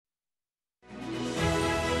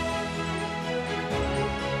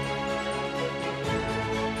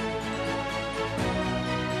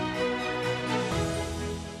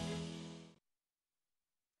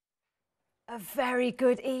A very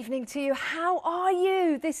good evening to you. How are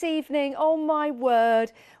you this evening? Oh my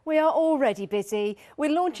word, we are already busy.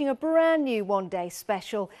 We're launching a brand new one-day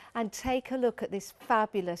special, and take a look at this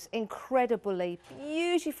fabulous, incredibly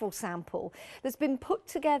beautiful sample that's been put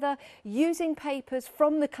together using papers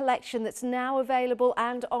from the collection that's now available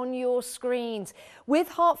and on your screens. With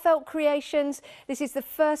Heartfelt Creations, this is the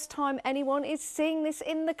first time anyone is seeing this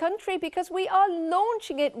in the country because we are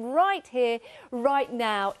launching it right here, right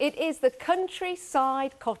now. It is the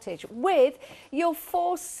Countryside Cottage with your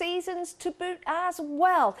 4 seasons to boot as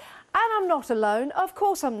well. And I'm not alone, of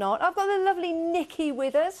course I'm not. I've got the lovely Nikki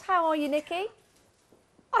with us. How are you, Nikki?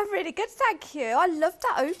 I'm really good, thank you. I love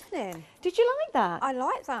that opening. Did you like that? I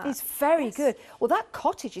like that. It's very good. Well, that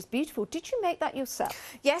cottage is beautiful. Did you make that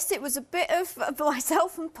yourself? Yes, it was a bit of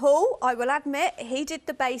myself and Paul. I will admit, he did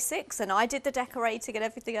the basics and I did the decorating and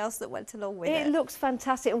everything else that went along with it. It looks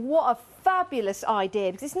fantastic. And what a fabulous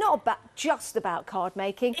idea, because it's not just about card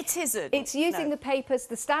making. It isn't. It's using the papers,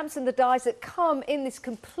 the stamps and the dies that come in this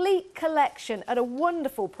complete collection at a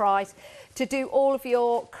wonderful price to do all of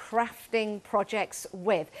your crafting projects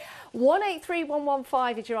with.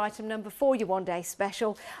 183115 is your item number for your one-day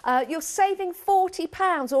special. You're saving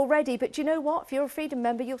 £40 already, but do you know what? If you're a Freedom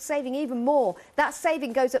member, you're saving even more. That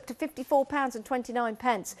saving goes up to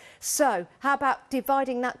 £54.29. So how about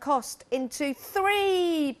dividing that cost into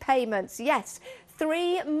 3 payments? Yes,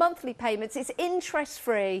 3 monthly payments. It's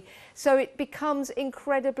interest-free, so it becomes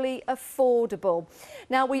incredibly affordable.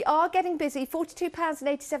 Now, we are getting busy.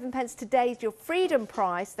 £42.87 today is your Freedom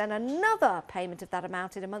price, then another payment of that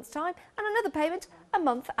amount in a month's time, and another payment a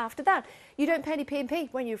month after that. You don't pay any P&P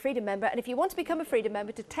when you're a Freedom member, and if you want to become a Freedom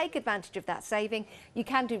member to take advantage of that saving, you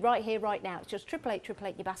can do right here, right now. It's just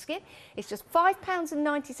 888 your basket. It's just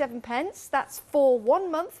 £5.97. That's for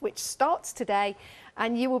 1 month, which starts today,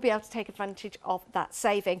 and you will be able to take advantage of that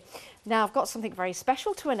saving. Now, I've got something very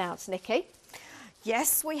special to announce, Nikki.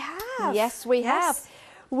 Yes, we have. Yes, we have.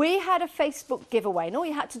 We had a Facebook giveaway, and all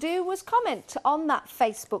you had to do was comment on that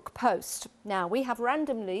Facebook post. Now, we have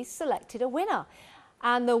randomly selected a winner,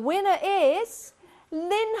 and the winner is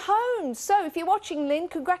Lynn Holmes. So if you're watching, Lynn,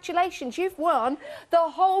 congratulations, you've won the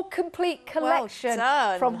whole complete collection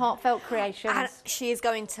from Heartfelt Creations. And she is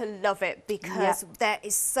going to love it because there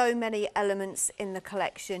is so many elements in the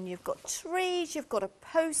collection. You've got trees, you've got a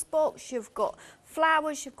post box, you've got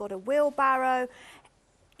flowers, you've got a wheelbarrow.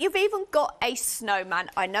 You've even got a snowman.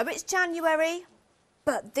 I know it's January,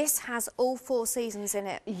 but this has all 4 seasons in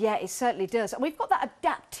it. Yeah, it certainly does. And we've got that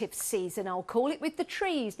adaptive season, I'll call it, with the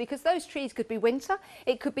trees, because those trees could be winter,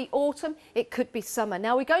 it could be autumn, it could be summer.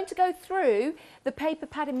 Now, we're going to go through the paper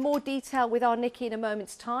pad in more detail with our Nikki in a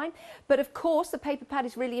moment's time. But of course, the paper pad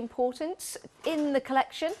is really important in the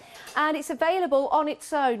collection, and it's available on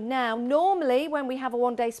its own. Now, normally, when we have a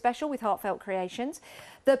one-day special with Heartfelt Creations,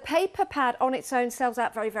 the paper pad on its own sells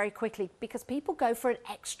out very, very quickly because people go for an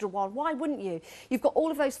extra one. Why wouldn't you? You've got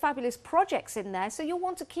all of those fabulous projects in there, so you'll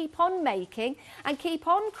want to keep on making and keep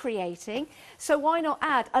on creating. So why not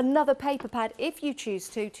add another paper pad if you choose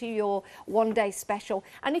to your one-day special?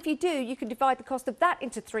 And if you do, you can divide the cost of that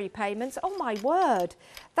into 3 payments. Oh, my word.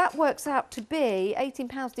 That works out to be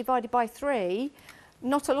 £18 divided by 3.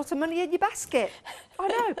 Not a lot of money in your basket. I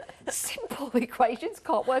know. Simple equations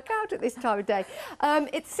can't work out at this time of day.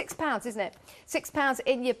 It's £6, isn't it? £6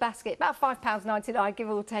 in your basket. About £5.99, give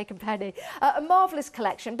or take a penny. A marvellous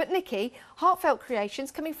collection. But Nikki, Heartfelt Creations,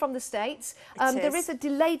 coming from the States. There is a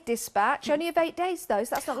delayed dispatch. Only of 8 days, though,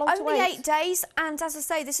 so that's not long to wait. Only 8 days. And as I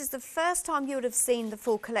say, this is the first time you would have seen the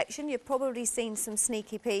full collection. You've probably seen some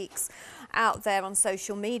sneaky peeks out there on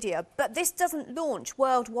social media. But this doesn't launch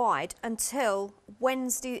worldwide until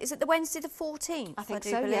Wednesday. Is it the Wednesday the 14th? I think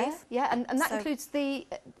so, believe. Yeah, and that includes the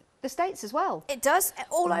States as well. It does,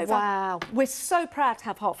 all over. Wow. We're so proud to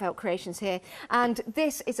have Heartfelt Creations here, and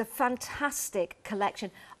this is a fantastic collection.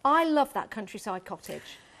 I love that Countryside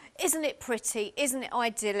Cottage. Isn't it pretty? Isn't it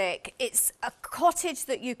idyllic? It's a cottage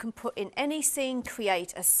that you can put in any scene,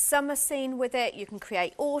 create a summer scene with it. You can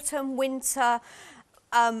create autumn, winter,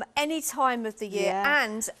 any time of the year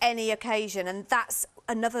and any occasion, and that's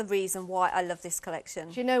another reason why I love this collection.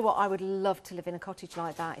 Do you know what? I would love to live in a cottage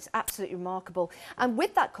like that. It's absolutely remarkable. And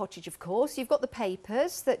with that cottage, of course, you've got the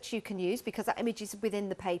papers that you can use because that image is within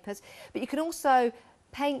the papers, but you can also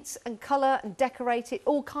paint and colour and decorate it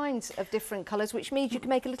all kinds of different colours, which means you can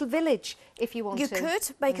make a little village if you want to. You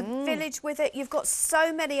could make a village with it. You've got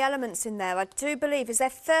so many elements in there. I do believe, is there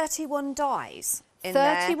 31 dies? in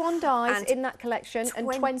there. 31 dies and in that collection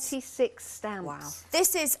and 26 stamps. Wow.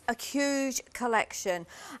 This is a huge collection.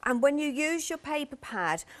 And when you use your paper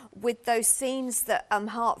pad with those scenes that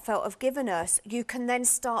Heartfelt have given us, you can then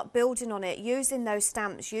start building on it, using those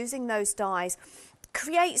stamps, using those dies.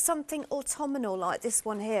 Create something autumnal like this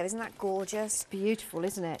one here. Isn't that gorgeous? Beautiful,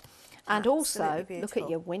 isn't it? And also, look at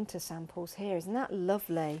your winter samples here. Isn't that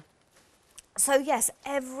lovely? So yes,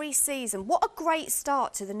 every season. What a great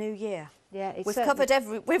start to the new year. Yeah, we've covered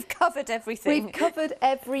everything. We've covered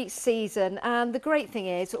every season, and the great thing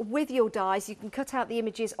is, with your dies, you can cut out the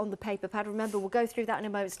images on the paper pad. Remember, we'll go through that in a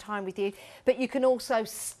moment's time with you, but you can also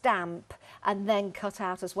stamp and then cut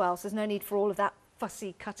out as well. So there's no need for all of that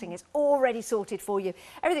fussy cutting. It's already sorted for you.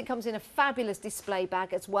 Everything comes in a fabulous display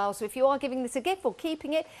bag as well. So if you are giving this a gift or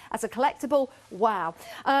keeping it as a collectible, wow.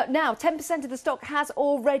 Now, 10% of the stock has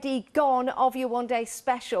already gone of your one-day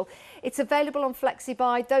special. It's available on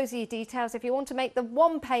FlexiBuy. Those are your details. If you want to make the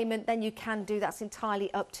one payment, then you can do. That's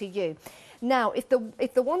entirely up to you. Now, if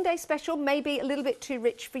the one-day special may be a little bit too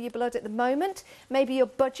rich for your blood at the moment, maybe your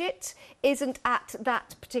budget isn't at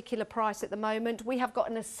that particular price at the moment, we have got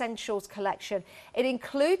an essentials collection. It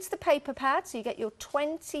includes the paper pad, so you get your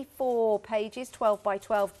 24 pages, 12 by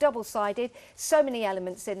 12, double-sided, so many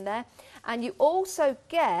elements in there. And you also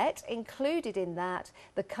get, included in that,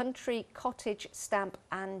 the Country Cottage stamp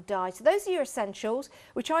and die. So those are your essentials,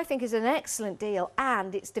 which I think is an excellent deal,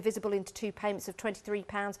 and it's divisible into 2 payments of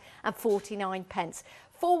 £23.49.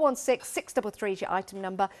 416 633 is your item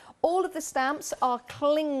number. All of the stamps are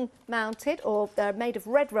cling mounted, or they're made of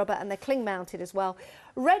red rubber, and they're cling mounted as well.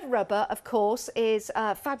 Red rubber, of course, is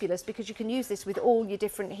fabulous because you can use this with all your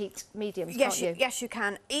different heat mediums, can't you? Yes, you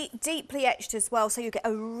can. Deeply etched as well, so you get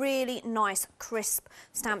a really nice, crisp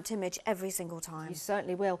stamped image every single time. You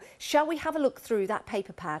certainly will. Shall we have a look through that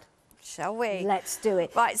paper pad? Shall we? Let's do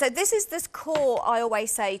it. Right, so this is this core, I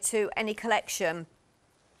always say, to any collection.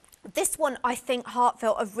 This one, I think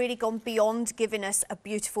Heartfelt have really gone beyond giving us a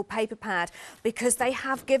beautiful paper pad, because they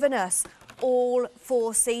have given us all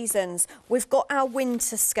 4 seasons. We've got our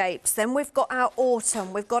winterscapes, then we've got our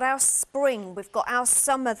autumn, we've got our spring, we've got our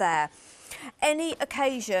summer there. Any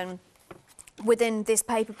occasion within this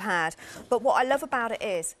paper pad. But what I love about it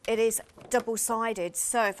is double-sided.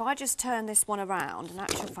 So if I just turn this one around, in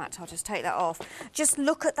actual fact, I'll just take that off. Just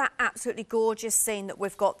look at that absolutely gorgeous scene that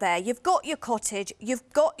we've got there. You've got your cottage, you've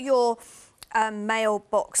got your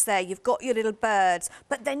mailbox there, you've got your little birds,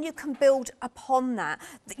 but then you can build upon that.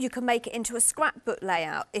 You can make it into a scrapbook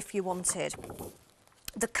layout if you wanted.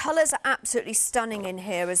 The colours are absolutely stunning in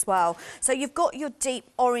here as well. So you've got your deep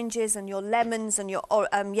oranges and your lemons and your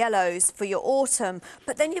yellows for your autumn,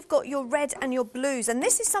 but then you've got your red and your blues. And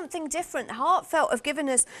this is something different. Heartfelt have given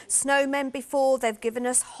us snowmen before, they've given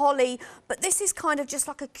us holly, but this is kind of just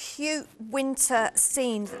like a cute winter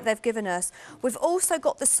scene that they've given us. We've also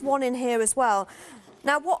got the swan in here as well.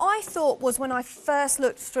 Now, what I thought was, when I first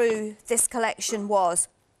looked through this collection, was,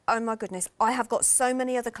 oh my goodness, I have got so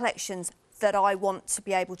many other collections that I want to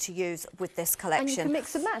be able to use with this collection. And you can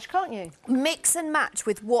mix and match, can't you? Mix and match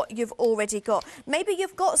with what you've already got. Maybe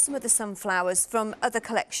you've got some of the sunflowers from other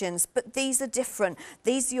collections, but these are different.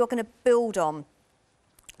 These you're going to build on.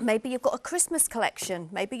 Maybe you've got a Christmas collection.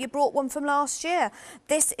 Maybe you brought one from last year.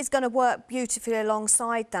 This is going to work beautifully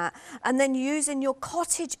alongside that. And then using your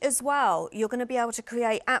cottage as well, you're going to be able to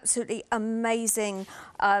create absolutely amazing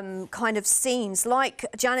kind of scenes. Like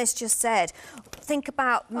Janice just said, think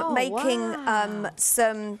about making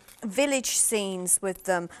some village scenes with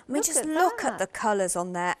them. I mean, just look at the colours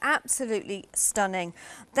on there. Absolutely stunning.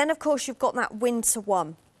 Then, of course, you've got that winter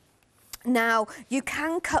one. Now, you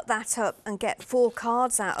can cut that up and get 4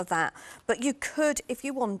 cards out of that, but you could, if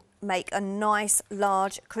you want, make a nice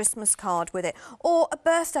large Christmas card with it, or a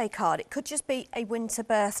birthday card. It could just be a winter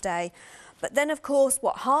birthday. But then, of course,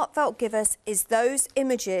 what Heartfelt give us is those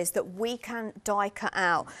images that we can die cut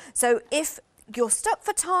out. So if you're stuck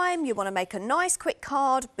for time, you want to make a nice quick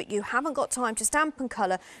card, but you haven't got time to stamp and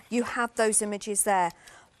colour, you have those images there.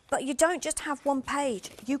 But you don't just have 1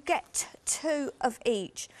 page, you get 2 of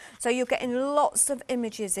each. So you're getting lots of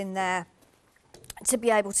images in there to be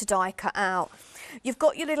able to die cut out. You've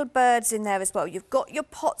got your little birds in there as well. You've got your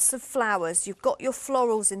pots of flowers. You've got your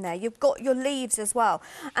florals in there. You've got your leaves as well.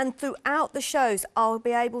 And throughout the shows, I'll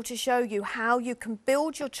be able to show you how you can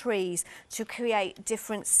build your trees to create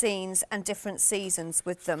different scenes and different seasons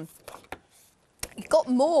with them. You've got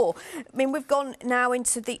more. I mean, we've gone now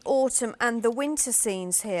into the autumn and the winter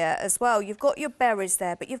scenes here as well. You've got your berries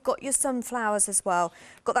there, but you've got your sunflowers as well.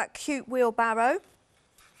 Got that cute wheelbarrow.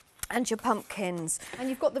 and your pumpkins. And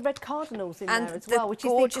you've got the red cardinals in and there as well, which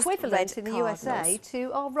is the equivalent in the cardinals. USA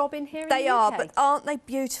to our robin here in they the UK. are, but aren't they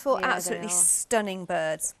beautiful? Yeah, Absolutely they are. stunning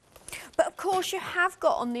birds. But of course you have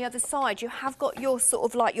got on the other side, you have got your sort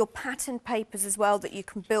of like your pattern papers as well that you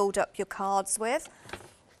can build up your cards with.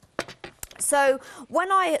 So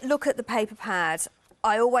when I look at the paper pad,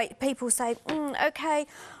 people say, okay,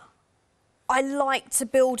 I like to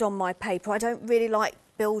build on my paper. I don't really like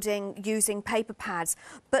using paper pads.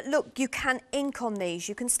 But look, you can ink on these,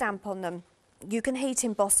 you can stamp on them, you can heat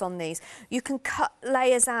emboss on these, you can cut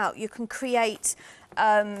layers out, you can create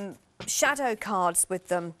shadow cards with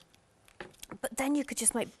them. But then you could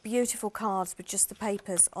just make beautiful cards with just the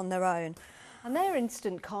papers on their own. And they're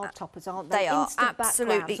instant card toppers, aren't they? They are instant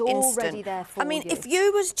absolutely backgrounds, instant. already there for I mean, you. if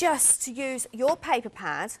you was just to use your paper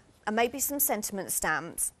pad and maybe some sentiment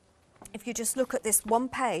stamps, if you just look at this one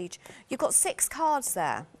page, you've got 6 cards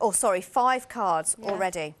there. Or sorry, 5 cards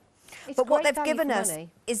already. It's but what great they've value given for us money.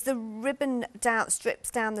 is the ribbon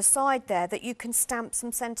strips down the side there that you can stamp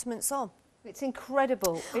some sentiments on. It's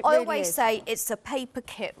incredible. It I really always is. say it's a paper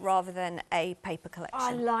kit rather than a paper collection.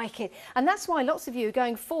 I like it. And that's why lots of you are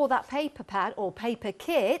going for that paper pad or paper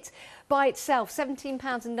kit by itself,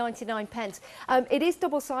 £17.99. It is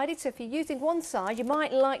double-sided, so if you're using one side, you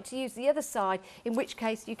might like to use the other side, in which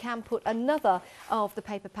case you can put another of the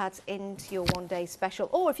paper pads into your one-day special.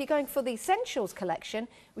 Or if you're going for the Essentials collection,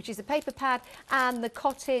 which is the paper pad and the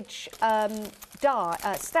cottage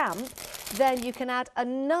stamp, then you can add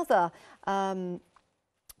another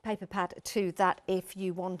paper pad to that if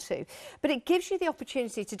you want to. But it gives you the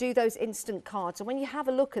opportunity to do those instant cards, and when you have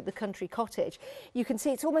a look at the Country Cottage, you can see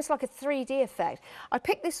it's almost like a 3D effect. I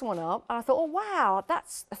picked this one up and I thought, oh wow,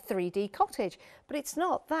 that's a 3D cottage, but it's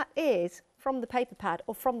not. That is from the paper pad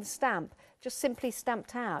or from the stamp, just simply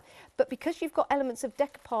stamped out. But because you've got elements of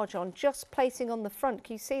decoupage on, just placing on the front,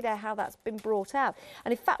 can you see there how that's been brought out?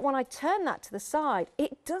 And in fact, when I turn that to the side,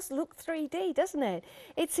 it does look 3D, doesn't it?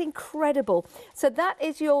 It's incredible. So that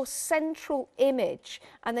is your central image.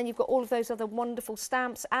 And then you've got all of those other wonderful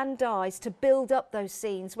stamps and dies to build up those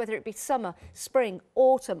scenes, whether it be summer, spring,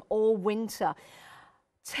 autumn or winter.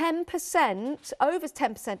 10%, over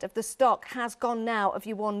 10% of the stock has gone now of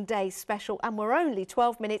your one-day special, and we're only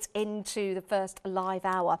 12 minutes into the first live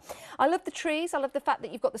hour. I love the trees. I love the fact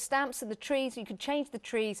that you've got the stamps and the trees. You can change the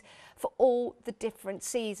trees for all the different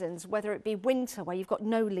seasons, whether it be winter where you've got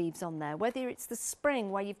no leaves on there, whether it's the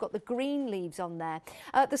spring where you've got the green leaves on there,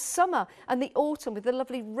 the summer and the autumn with the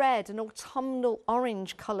lovely red and autumnal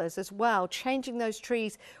orange colours as well, changing those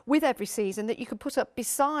trees with every season that you can put up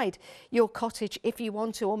beside your cottage if you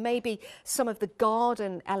want to, or maybe some of the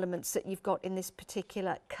garden elements that you've got in this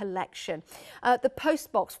particular collection. The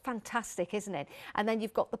post box, fantastic, isn't it? And then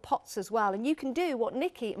you've got the pots as well, and you can do what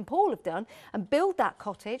Nikki and Paul have done and build that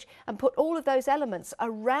cottage and put all of those elements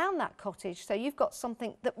around that cottage, so you've got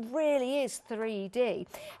something that really is 3D.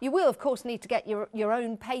 You will of course need to get your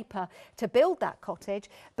own paper to build that cottage,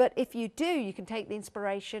 but if you do, you can take the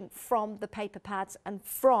inspiration from the paper pads and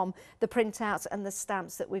from the printouts and the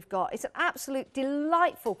stamps that we've got. It's an absolute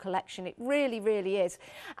delightful collection, it really, really is,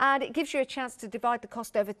 and it gives you a chance to divide the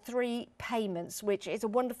cost over 3 payments, which is a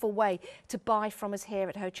wonderful way to buy from us here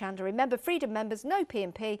at Hochanda. Remember, Freedom members, no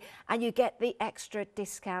P&P, and you get the extra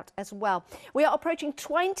discount as well. We are approaching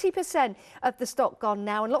 20% of the stock gone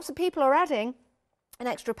now, and lots of people are adding an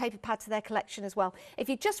extra paper pad to their collection as well. If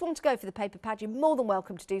you just want to go for the paper pad, you're more than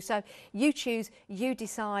welcome to do so. You choose, you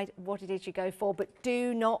decide what it is you go for, but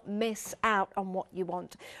do not miss out on what you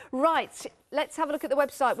want. Right, let's have a look at the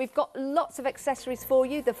website. We've got lots of accessories for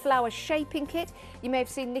you. The flower shaping kit, you may have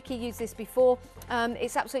seen Nikki use this before.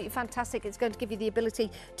 It's absolutely fantastic. It's going to give you the ability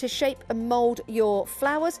to shape and mould your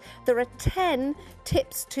flowers. There are 10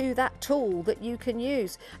 tips to that tool that you can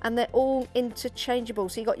use, and they're all interchangeable.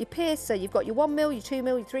 So you've got your piercer, you've got your 1mm, your 2mm,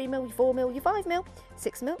 your 3mm, your 4mm, your 5mm,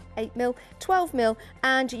 6mm, 8mm, 12mm,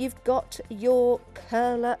 and you've got your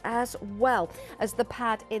curler as well as the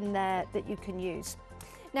pad in there that you can use.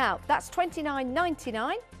 Now that's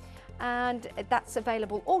 £29.99, and that's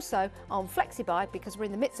available also on FlexiBuy because we're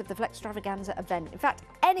in the midst of the Flextravaganza event. In fact,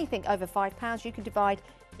 anything over £5 you can divide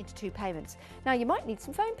into 2 payments. Now you might need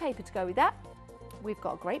some foam paper to go with that. We've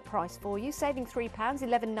got a great price for you, saving £3,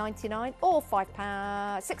 £11.99, or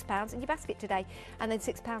 £6 in your basket today, and then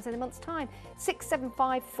 £6 in a month's time.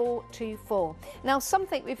 675424. Now,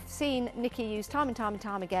 something we've seen Nikki use time and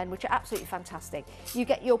time again, which are absolutely fantastic. You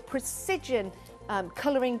get your precision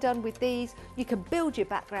colouring done with these. You can build your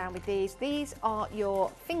background with these. These are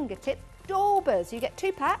your fingertip daubers. You get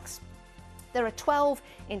 2 packs. There are 12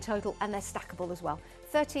 in total, and they're stackable as well.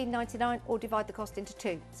 £13.99, or divide the cost into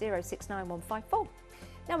 2, 069154.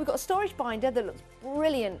 Now we've got a storage binder that looks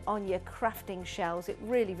brilliant on your crafting shells. It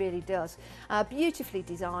really, really does. Beautifully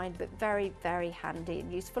designed, but very, very handy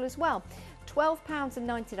and useful as well.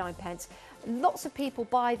 £12.99. Lots of people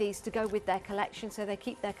buy these to go with their collection, so they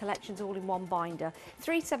keep their collections all in one binder.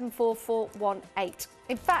 374418.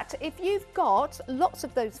 In fact, if you've got lots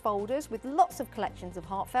of those folders with lots of collections of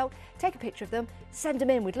Heartfelt, take a picture of them, send them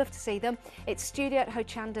in. We'd love to see them. It's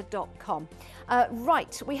studio@hochanda.com.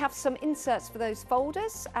 Right, we have some inserts for those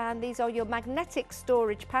folders, and these are your magnetic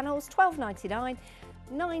storage panels. £12.99.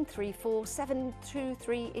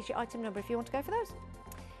 934723 is your item number if you want to go for those.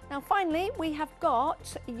 Now finally, we have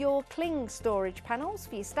got your cling storage panels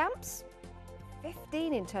for your stamps.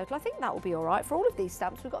 15 in total. I think that will be all right for all of these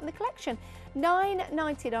stamps we've got in the collection.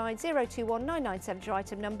 £9.99, 021997 is your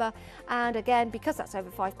item number. And again, because that's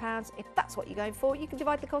over £5, if that's what you're going for, you can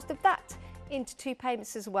divide the cost of that into 2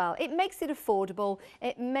 payments as well. It makes it affordable.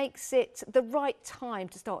 It makes it the right time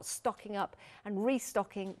to start stocking up and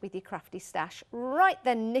restocking with your crafty stash. Right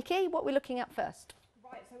then, Nikki, what we're looking at first?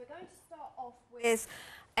 Right, so we're going to start off with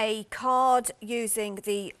a card using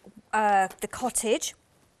the cottage.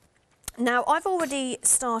 Now I've already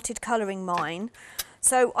started colouring mine,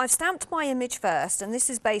 so I've stamped my image first, and this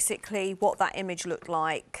is basically what that image looked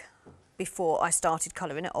like before I started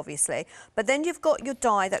colouring it, obviously. But then you've got your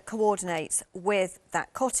die that coordinates with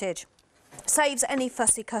that cottage. Saves any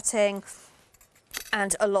fussy cutting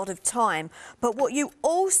and a lot of time. But what you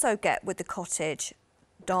also get with the cottage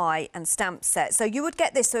die and stamp set, so you would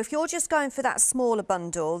get this, so if you're just going for that smaller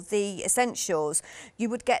bundle, the essentials, you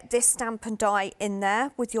would get this stamp and die in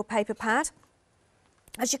there with your paper pad.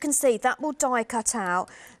 As you can see, that will die cut out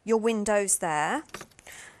your windows there.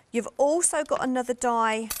 You've also got another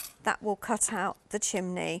die that will cut out the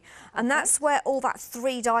chimney, and that's where all that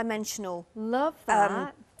three-dimensional Love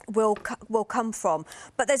that. Will come from.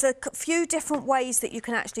 But there's a few different ways that you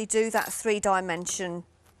can actually do that three-dimension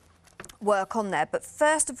work on there. But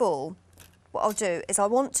first of all, what I'll do is I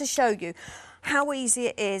want to show you how easy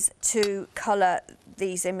it is to colour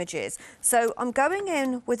these images. So I'm going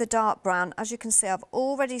in with a dark brown. As you can see, I've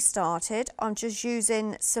already started. I'm just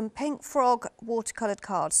using some Pink Frog watercoloured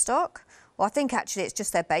cardstock. Well, I think actually it's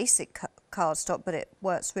just their basic cardstock, but it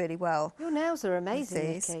works really well. Your nails are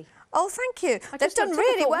amazing, Nikki. Oh, thank you. They've done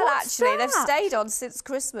really well, actually. They've stayed on since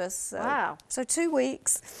Christmas. So. Wow. So 2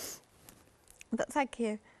 weeks. But thank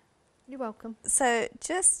you. You're welcome. So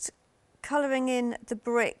just colouring in the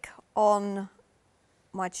brick on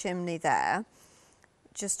my chimney there.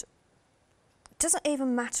 Just doesn't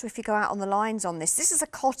even matter if you go out on the lines on this. This is a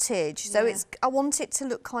cottage, so I want it to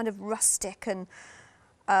look kind of rustic and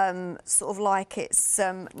sort of like it's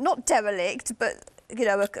not derelict, but you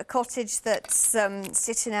know, a cottage that's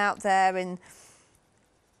sitting out there in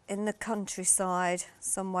the countryside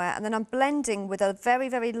somewhere. And then I'm blending with a very,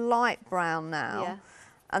 very light brown now,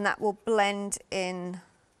 and that will blend in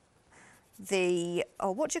the,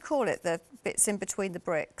 oh, what do you call it? The bits in between the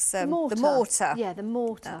bricks. Mortar. The mortar. Yeah, the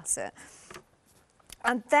mortar. That's it.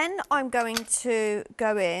 And then I'm going to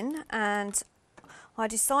go in, and I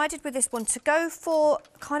decided with this one to go for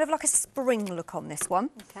kind of like a spring look on this one.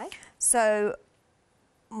 Okay. So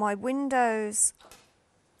my windows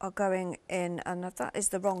are going in, and that is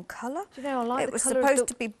the wrong colour. Do you know, I like it was supposed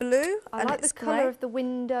to be blue. I like the colour of the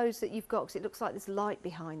windows that you've got, because it looks like there's light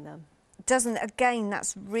behind them. Doesn't, again,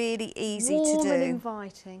 that's really easy to do. Warm and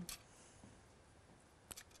inviting.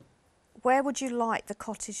 Where would you like the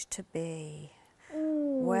cottage to be?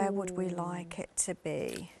 Ooh. Where would we like it to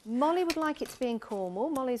be? Molly would like it to be in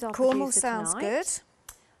Cornwall. Molly's our Cornwall producer sounds tonight.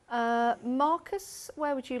 Good. Marcus,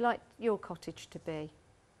 where would you like your cottage to be?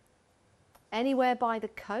 Anywhere by the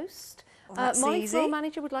coast. Well, that's Molly, easy. floor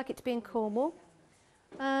manager, would like it to be in Cornwall.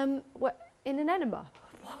 In an enema.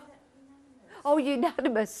 Oh,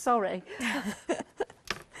 unanimous, sorry.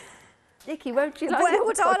 Nikki, where would you like Where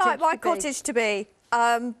would I like my cottage to be?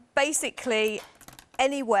 Basically,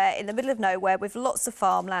 anywhere in the middle of nowhere with lots of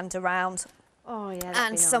farmland around. Oh, yeah,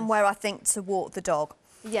 and somewhere, I think, to walk the dog.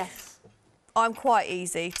 Yes. I'm quite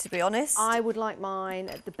easy, to be honest. I would like mine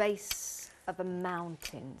at the base of a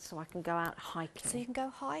mountain, so I can go out hiking. So you can go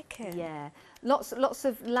hiking? Yeah. Lots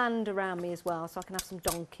of land around me as well, so I can have some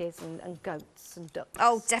donkeys and goats and ducks.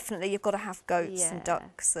 Oh, definitely, you've got to have goats and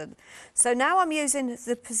ducks. And so now I'm using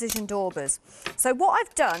the precision daubers. So what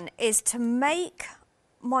I've done is to make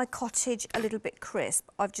my cottage a little bit crisp,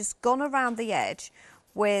 I've just gone around the edge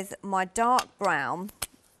with my dark brown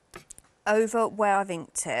over where I've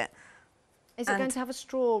inked it. Is it going to have a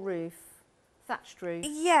straw roof? Thatched roof?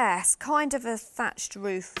 Yes, kind of a thatched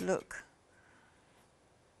roof look.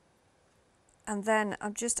 And then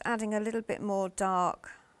I'm just adding a little bit more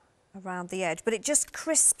dark around the edge, but it just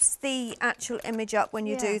crisps the actual image up when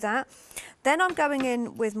you do that. Then I'm going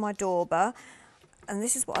in with my dauber, and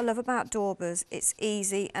this is what I love about daubers. It's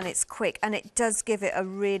easy and it's quick, and it does give it a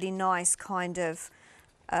really nice kind of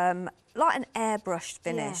like an airbrushed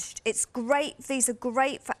finish. It's great. These are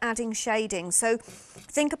great for adding shading, so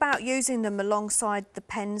think about using them alongside the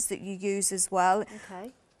pens that you use as well.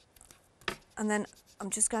 Okay. And then I'm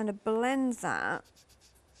just going to blend that.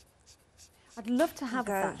 I'd love to have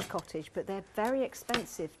a thatch cottage, but they're very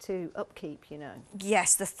expensive to upkeep, you know.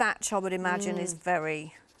 Yes, the thatch, I would imagine, is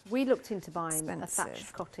very We looked into buying a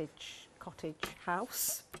thatched cottage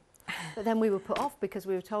house, but then we were put off because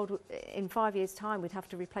we were told in 5 years' time we'd have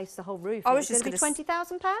to replace the whole roof. I was just going to be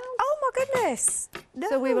 £20,000. Oh my goodness! No.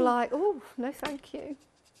 So we were like, oh no, thank you.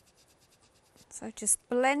 So just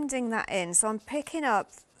blending that in. So I'm picking up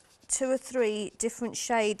 2 or 3 different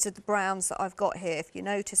shades of the browns that I've got here. If you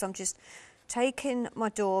notice, I'm just taking my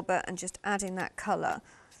dauber and just adding that colour,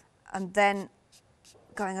 and then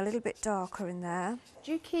going a little bit darker in there.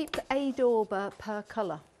 Do you keep a dauber per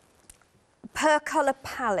colour? Per colour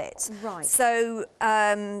palette. Right. So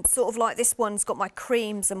sort of like this one's got my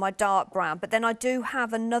creams and my dark brown, but then I do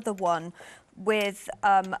have another one with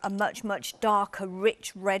a much, much darker,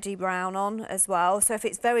 rich, reddy brown on as well. So if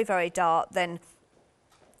it's very, very dark, then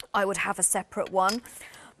I would have a separate one.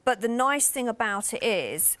 But the nice thing about it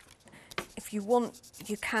is, if you want,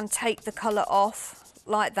 you can take the colour off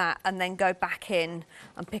like that and then go back in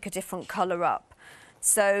and pick a different colour up.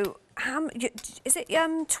 So is it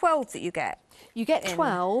 12 that you get? You get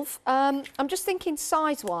 12. I'm just thinking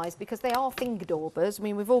size-wise, because they are finger daubers. I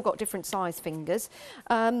mean, we've all got different size fingers.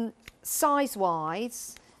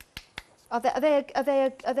 Size-wise, are they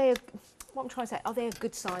what I'm trying to say? Are they a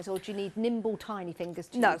good size, or do you need nimble, tiny fingers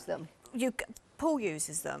to use them? Paul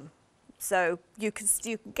uses them. So you can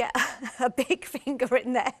get a big finger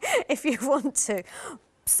in there if you want to.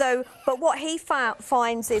 So, but what he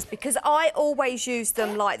finds is, because I always use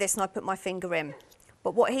them like this and I put my finger in,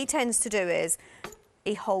 but what he tends to do is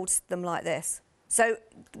he holds them like this. So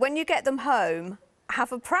when you get them home,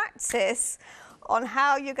 have a practice on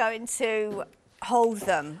how you're going to hold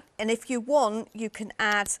them. And if you want, you can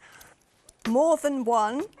add more than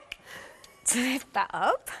one to lift that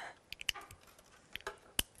up.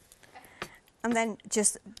 And then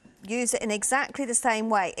just use it in exactly the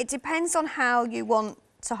same way. It depends on how you want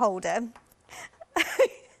to hold it. Are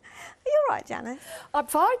you all right, Janice? I'm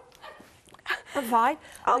fine. I'm fine.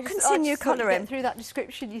 I'll continue colouring. Get through that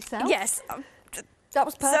description yourself. Yes. That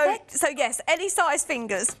was perfect. So yes, any size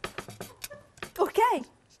fingers. Okay.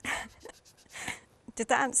 Did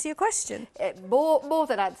that answer your question? More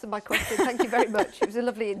than answered my question. Thank you very much. It was a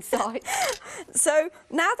lovely insight. So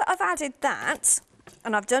now that I've added that,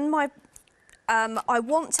 and I've done my I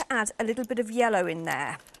want to add a little bit of yellow in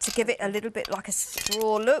there to give it a little bit like a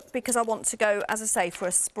straw look, because I want to go, as I say, for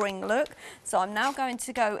a spring look. So I'm now going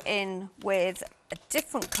to go in with a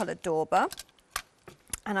different coloured dauber,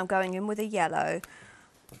 and I'm going in with a yellow,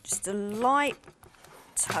 just a light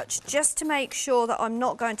touch, just to make sure that I'm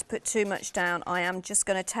not going to put too much down. I am just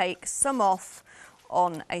going to take some off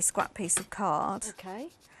on a scrap piece of card. Okay.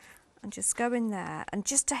 And just go in there, and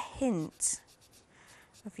just a hint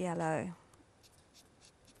of yellow.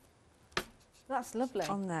 That's lovely.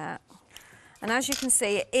 On there. And as you can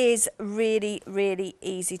see, it is really, really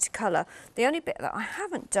easy to colour. The only bit that I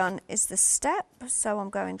haven't done is the step, so I'm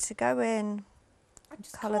going to go in and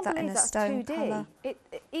colour that in a stone colour.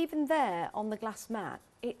 Even there on the glass mat,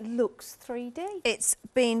 it looks 3D. It's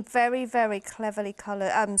been very, very cleverly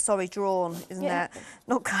coloured. Drawn, isn't it?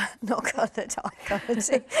 Not coloured.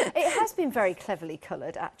 It has been very cleverly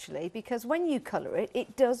coloured, actually, because when you colour it,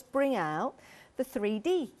 it does bring out the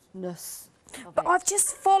 3D-ness. But I've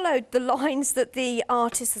just followed the lines that the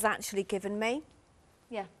artist has actually given me.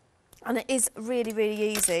 Yeah. And it is really,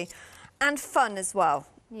 really easy and fun as well.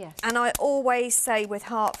 Yes. And I always say with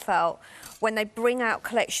Heartfelt, when they bring out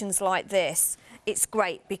collections like this, it's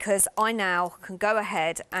great because I now can go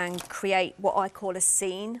ahead and create what I call a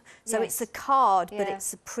scene. So it's a card, but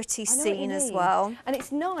it's a pretty scene as well. And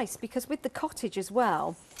it's nice because with the cottage as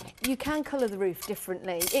well, you can colour the roof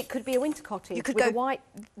differently. It could be a winter cottage with a white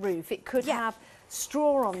roof. It could have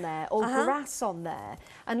straw on there or grass on there.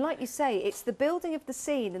 And like you say, it's the building of the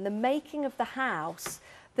scene and the making of the house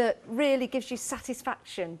that really gives you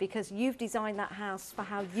satisfaction, because you've designed that house for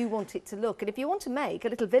how you want it to look. And if you want to make a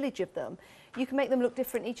little village of them, you can make them look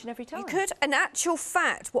different each and every time. You could. In actual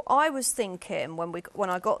fact, what I was thinking when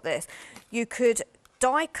I got this, you could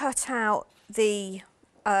die cut out the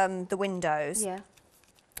windows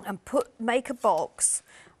and make a box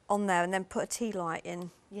on there and then put a tea light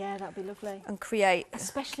in. Yeah, that'd be lovely. And create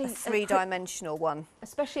especially a three-dimensional one.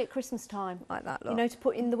 Especially at Christmas time. Like that, look. You know, to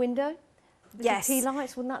put in the window? Yes. Tea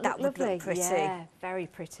lights, wouldn't that look lovely? That would look pretty. Yeah, very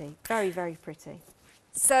pretty. Very, very pretty.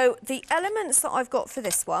 So the elements that I've got for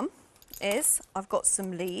this one is I've got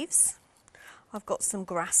some leaves, I've got some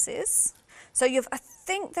grasses. So I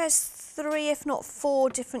think there's 3, if not 4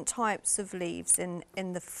 different types of leaves in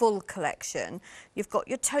the full collection. You've got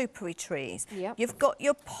your topiary trees, yep. You've got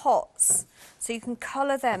your pots, so you can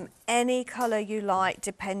colour them any colour you like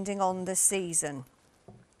depending on the season.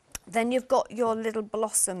 Then you've got your little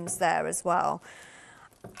blossoms there as well.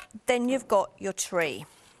 Then you've got your tree.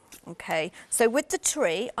 Okay, so with the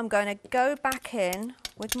tree, I'm going to go back in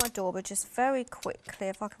with my dauber just very quickly,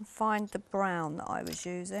 if I can find the brown that I was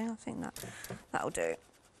using. I think that'll do.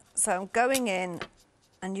 So I'm going in,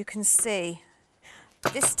 and you can see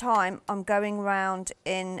this time I'm going round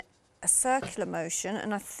in a circular motion,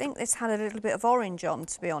 and I think this had a little bit of orange on,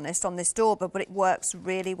 to be honest, on this dauber, but it works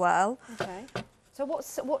really well. Okay. So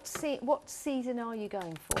what season are you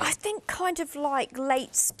going for? I think kind of like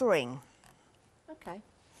late spring. Okay.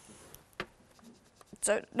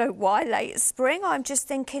 Don't know why late spring. I'm just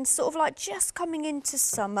thinking sort of like just coming into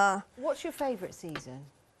summer. What's your favourite season?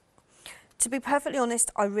 To be perfectly honest,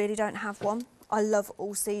 I really don't have one. I love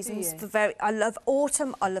all seasons. Do you? I love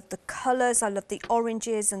autumn. I love the colours. I love the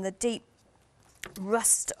oranges and the deep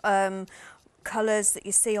rust colours that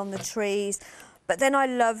you see on the trees. But then I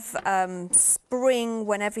love spring,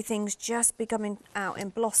 when everything's just becoming out in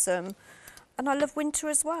blossom. And I love winter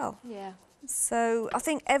as well. Yeah. So I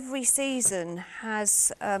think every season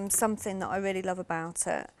has something that I really love about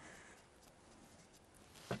it.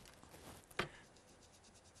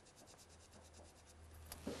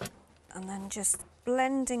 And then just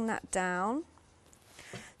blending that down.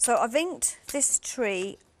 So I've inked this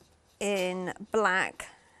tree in black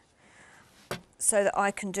so that I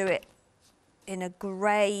can do it in a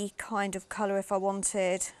grey kind of colour if I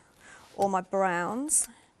wanted, or my browns.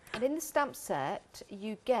 And in the stamp set,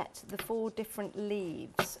 you get the 4 different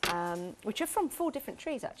leaves, which are from 4 different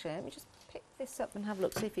trees, actually. Let me just pick this up and have a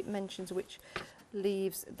look, see if it mentions which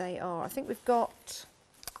leaves they are. I think we've got...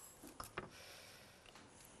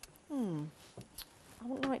 I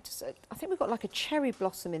wouldn't like to say... I think we've got like a cherry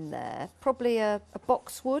blossom in there, probably a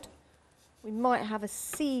boxwood. We might have a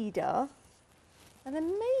cedar. And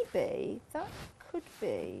then maybe that could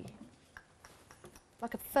be...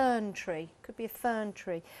 like a fern tree, could be a fern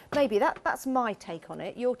tree. Maybe that's my take on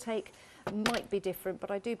it. Your take might be different, but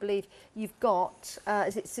I do believe you've got,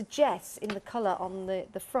 as it suggests in the colour on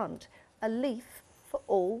the front, a leaf for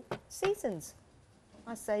all seasons.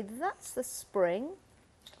 I say that's the spring,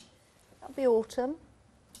 that'd be autumn,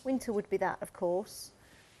 winter would be that, of course,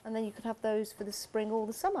 and then you could have those for the spring or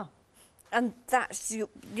the summer. And that's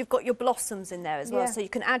you've got your blossoms in there as well, so you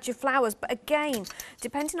can add your flowers. But again,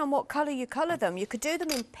 depending on what colour you colour them, you could do them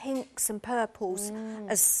in pinks and purples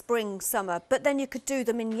as spring, summer, but then you could do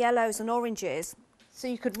them in yellows and oranges. So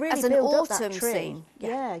you could really as an build autumn up that tree. scene.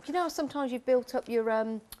 Yeah. You know, sometimes you've built up your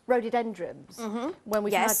rhododendrons when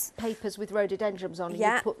we've had papers with rhododendrons on, and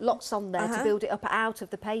you put lots on there to build it up out of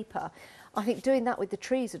the paper. I think doing that with the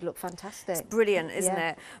trees would look fantastic. It's brilliant, isn't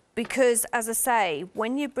it? Because, as I say,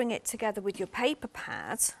 when you bring it together with your paper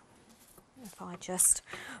pad, if I just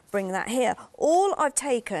bring that here, all I've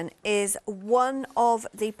taken is one of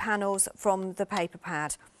the panels from the paper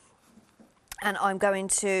pad. And I'm going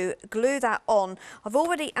to glue that on. I've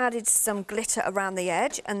already added some glitter around the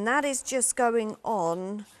edge, and that is just going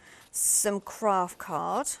on some craft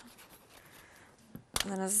card.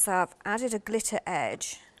 And then, as I say, I've added a glitter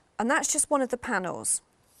edge. And that's just one of the panels.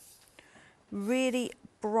 Really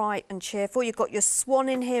bright and cheerful. You've got your swan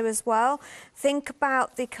in here as well. Think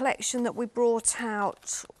about the collection that we brought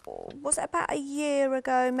out, was it about a year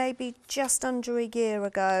ago, maybe just under a year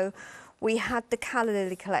ago. We had the Calla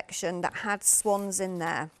Lily collection that had swans in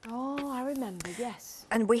there. Oh, I remember, yes.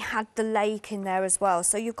 And we had the lake in there as well.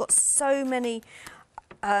 So you've got so many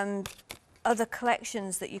other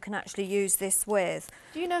collections that you can actually use this with.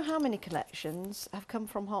 Do you know how many collections have come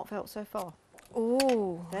from Heartfelt so far?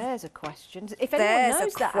 Oh, there's a question. If anyone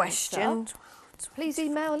knows that question, answer, please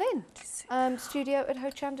email in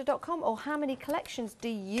studio@hochanda.com, or how many collections do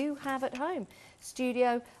you have at home?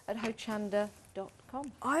 studio@hochanda.com.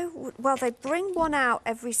 Well, they bring one out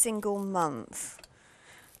every single month.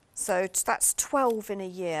 So that's 12 in a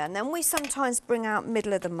year. And then we sometimes bring out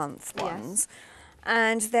middle of the month ones.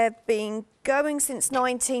 and they've been going since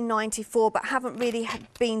 1994, but haven't really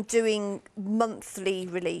been doing monthly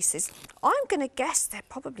releases. I'm going to guess they've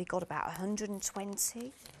probably got about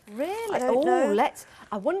 120. Really? I don't know.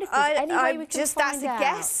 I wonder if there's any way we can just find out.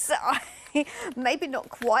 Just as a guess, maybe not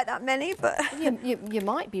quite that many, but you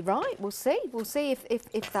might be right. We'll see. We'll see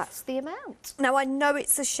if that's the amount. Now I know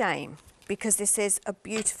it's a shame because this is a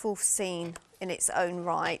beautiful scene in its own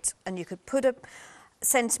right, and you could put a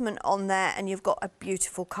sentiment on there and you've got a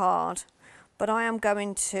beautiful card. But I am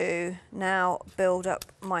going to now build up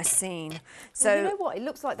my scene. So well, you know what? It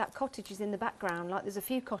looks like that cottage is in the background, like there's a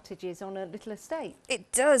few cottages on a little estate.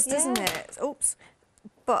 It does, doesn't it? Oops.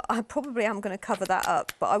 But I probably am going to cover that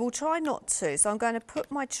up, but I will try not to. So I'm going to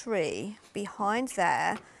put my tree behind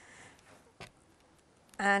there,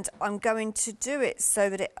 and I'm going to do it so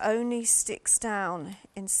that it only sticks down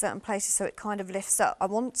in certain places, so it kind of lifts up. I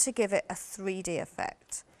want to give it a 3D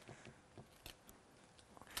effect.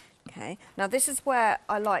 Okay, now this is where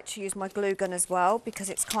I like to use my glue gun as well, because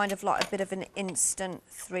it's kind of like a bit of an instant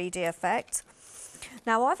 3D effect.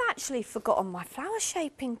 Now I've actually forgotten my flower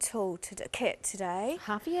shaping tool kit today.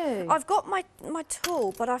 Have you? I've got my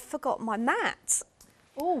tool, but I've forgot my mat.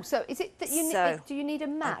 Oh, so is it that you need? Do you need a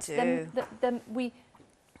mat? I do. Then we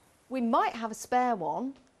might have a spare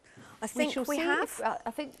one. I think we have. I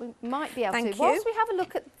think we might be able Thank to. you. Whilst we have a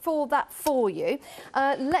look at that for you,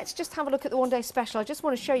 let's just have a look at the one day special. I just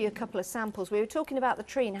want to show you a couple of samples. We were talking about the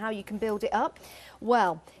tree and how you can build it up.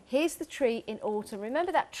 Well, here's the tree in autumn.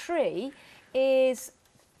 Remember that tree is,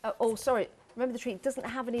 remember the tree doesn't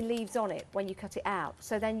have any leaves on it when you cut it out.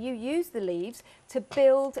 So then you use the leaves to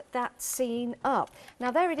build that scene up. Now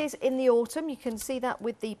there it is in the autumn. You can see that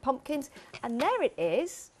with the pumpkins, and there it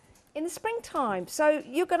is in the springtime. So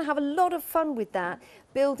you're going to have a lot of fun with that,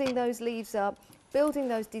 building those leaves up, building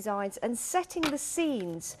those designs and setting the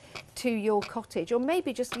scenes to your cottage, or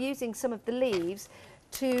maybe just using some of the leaves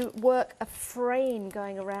to work a frame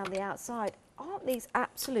going around the outside. Aren't these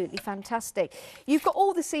absolutely fantastic? You've got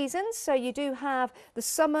all the seasons, so you do have the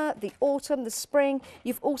summer, the autumn, the spring.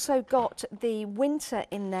 You've also got the winter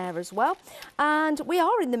in there as well. And we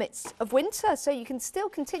are in the midst of winter, so you can still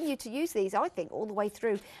continue to use these, I think, all the way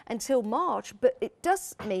through until March. But it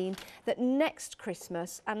does mean that next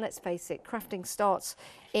Christmas, and let's face it, crafting starts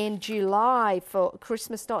in July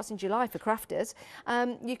Christmas starts in July for crafters.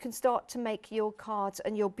 You can start to make your cards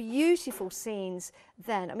and your beautiful scenes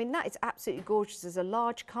then. I mean, that is absolutely gorgeous as a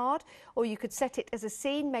large card, or you could set it as a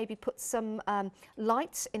scene, maybe put some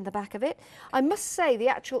lights in the back of it. I must say the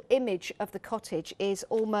actual image of the cottage is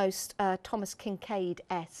almost Thomas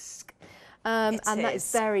Kinkade-esque. And that is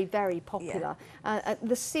very, very popular. Yeah.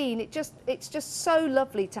 The scene, it's just so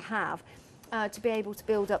lovely to have. To be able to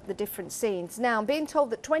build up the different scenes. Now, I'm being told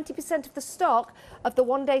that 20% of the stock of the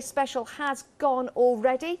one day special has gone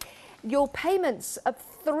already. Your payments of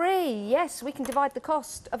 3, yes, we can divide the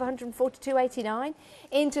cost of £142.89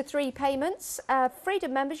 into 3 payments.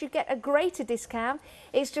 Freedom members, you get a greater discount.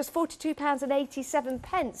 It's just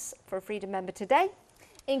 £42.87 for a Freedom member today,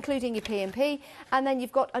 including your P&P, and then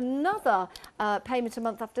you've got another payment a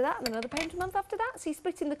month after that, and another payment a month after that, so you're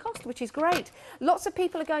splitting the cost, which is great. Lots of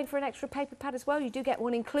people are going for an extra paper pad as well. You do get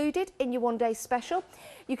one included in your one day special.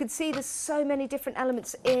 You can see there's so many different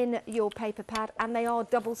elements in your paper pad, and they are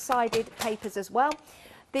double-sided papers as well.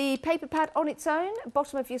 The paper pad on its own,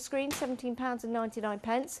 bottom of your screen,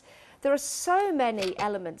 £17.99. There are so many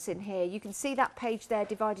elements in here. You can see that page there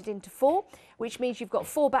divided into 4, which means you've got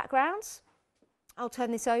 4 backgrounds. I'll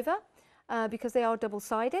turn this over because they are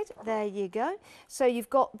double-sided. There you go. So you've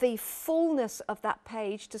got the fullness of that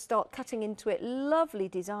page to start cutting into it. Lovely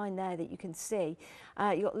design there that you can see.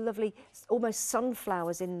 You've got lovely, almost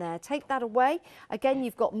sunflowers in there. Take that away. Again,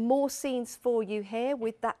 you've got more scenes for you here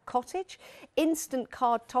with that cottage. Instant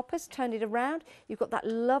card toppers, turn it around. You've got that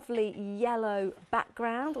lovely yellow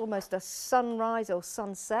background, almost a sunrise or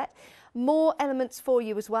sunset. More elements for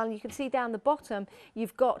you as well, and you can see down the bottom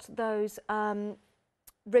you've got those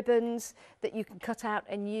ribbons that you can cut out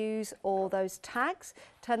and use, or those tags.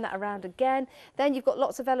 Turn that around again. Then you've got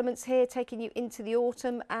lots of elements here taking you into the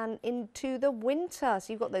autumn and into the winter.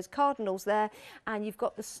 So you've got those cardinals there, and you've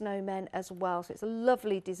got the snowmen as well. So it's a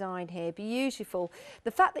lovely design here, beautiful.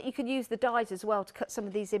 The fact that you can use the dies as well to cut some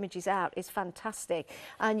of these images out is fantastic,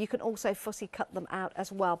 and you can also fussy cut them out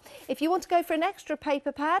as well. If you want to go for an extra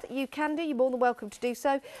paper pad, you can do. You're more than welcome to do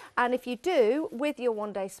so, and if you do with your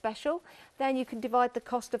one day special, then you can divide the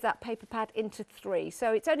cost of that paper pad into 3.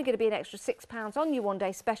 So it's only going to be an extra £6 on your one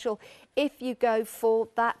day special if you go for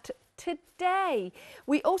that today.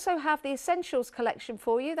 We also have the Essentials collection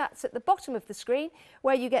for you. That's at the bottom of the screen,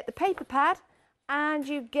 where you get the paper pad and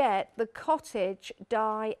you get the cottage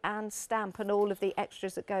die and stamp and all of the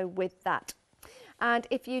extras that go with that. And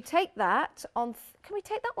if you take that on, can we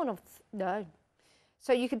take that one off? No.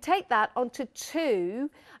 So you can take that onto 2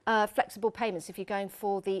 flexible payments if you're going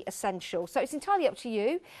for the essential. So it's entirely up to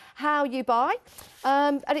you how you buy,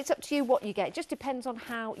 and it's up to you what you get. It just depends on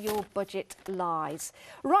how your budget lies.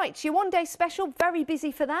 Right, your one-day special, very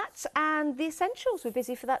busy for that, and the essentials were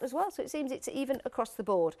busy for that as well. So it seems it's even across the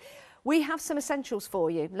board. We have some essentials for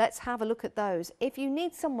you. Let's have a look at those. If you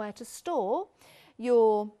need somewhere to store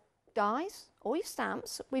your dies or your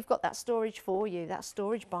stamps, we've got that storage for you, that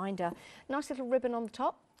storage binder. Nice little ribbon on the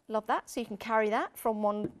top, love that, so you can carry that from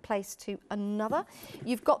one place to another.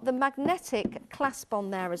 You've got the magnetic clasp on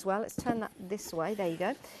there as well. Let's turn that this way, there you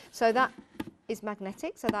go. So that is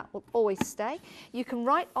magnetic, so that will always stay. You can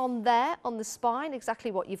write on there, on the spine, exactly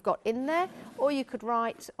what you've got in there, or you could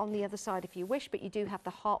write on the other side if you wish, but you do have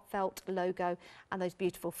the Heartfelt logo and those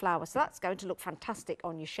beautiful flowers. So that's going to look fantastic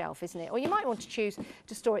on your shelf, isn't it? Or you might want to choose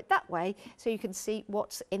to store it that way so you can see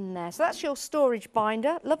what's in there. So that's your storage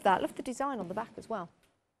binder. Love that. Love the design on the back as well.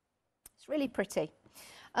 It's really pretty.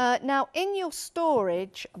 Now, in your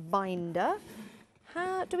storage binder,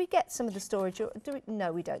 how do we get some of the storage?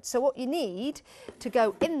 No, we don't. So what you need to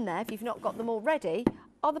go in there, if you've not got them already,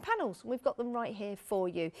 are the panels. We've got them right here for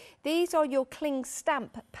you. These are your cling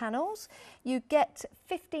stamp panels. You get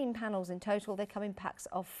 15 panels in total. They come in packs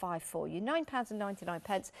of 5 for you.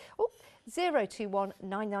 £9.99. Oh,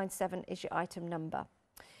 021997 is your item number.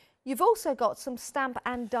 You've also got some stamp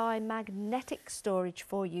and die magnetic storage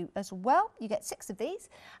for you as well. You get 6 of these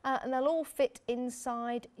and they'll all fit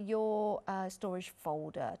inside your storage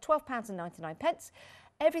folder. £12.99.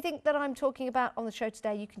 Everything that I'm talking about on the show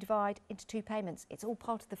today you can divide into 2 payments. It's all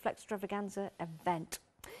part of the Flextravaganza event.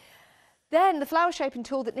 Then the flower shaping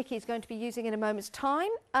tool that Nikki is going to be using in a moment's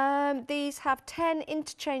time. These have 10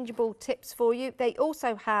 interchangeable tips for you. They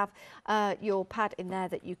also have your pad in there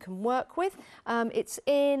that you can work with. It's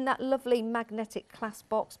in that lovely magnetic clasp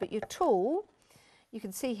box, but your tool, you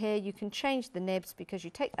can see here, you can change the nibs because you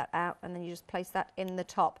take that out and then you just place that in the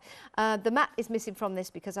top. The mat is missing from this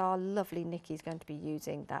because our lovely Nikki is going to be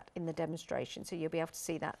using that in the demonstration. So you'll be able to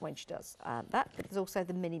see that when she does that. But there's also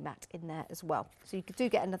the mini mat in there as well. So you do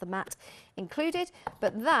get another mat included,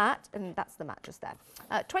 but that, and that's the mat just there.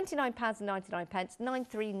 £29.99,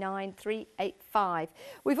 939,385.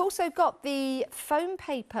 We've also got the foam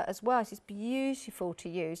paper as well. It's beautiful to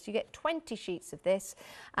use. You get 20 sheets of this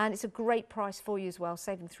and it's a great price for you as well,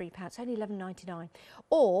 saving £3. It's only £11.99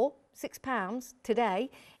 or £6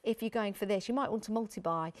 today if you're going for this. You might want to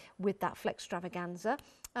multi-buy with that Flextravaganza.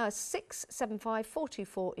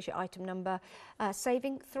 675424 is your item number,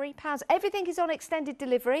 saving £3. Everything is on extended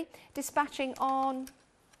delivery, dispatching on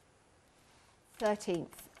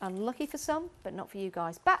 13th. Unlucky for some, but not for you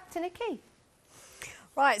guys. Back to Nikki.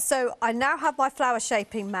 Right, so I now have my flower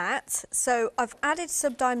shaping mat. So I've added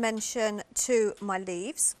some dimension to my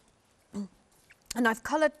leaves. And I've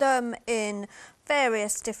coloured them in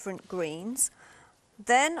various different greens.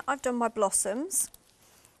 Then I've done my blossoms.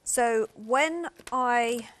 So when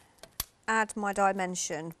I add my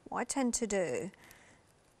dimension, what I tend to do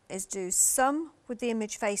is do some with the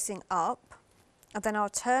image facing up, and then I'll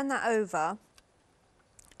turn that over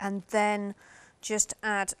and then just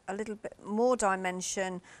add a little bit more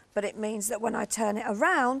dimension, but it means that when I turn it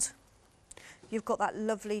around, you've got that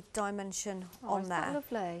lovely dimension on there. That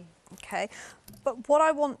lovely. Okay, but what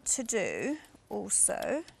I want to do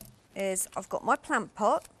also is I've got my plant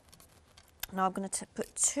pot. Now I'm going to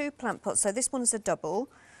put 2 plant pots. So this one's a double.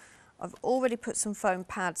 I've already put some foam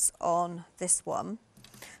pads on this one.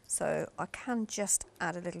 So I can just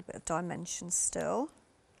add a little bit of dimension still.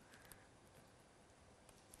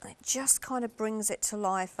 And it just kind of brings it to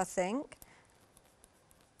life, I think.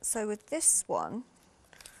 So with this one,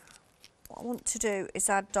 what I want to do is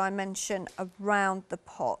add dimension around the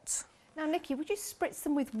pot. Now, Nikki, would you spritz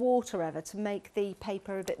them with water ever to make the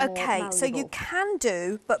paper a bit more malleable? Okay, so you can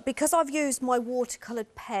do, but because I've used my watercoloured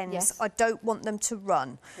pens, yes, I don't want them to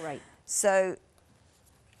run. Great. So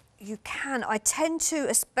you can, I tend to,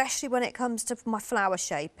 especially when it comes to my flower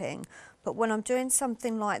shaping, but when I'm doing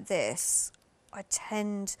something like this, I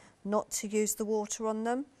tend not to use the water on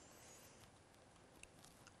them.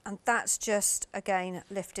 And that's just, again,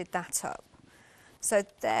 lifted that up. So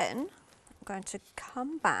then I'm going to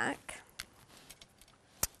come back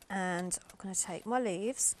and I'm going to take my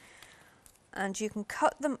leaves, and you can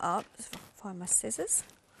cut them up. If I can find my scissors.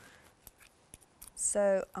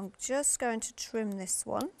 So I'm just going to trim this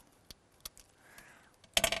one.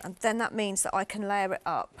 And then that means that I can layer it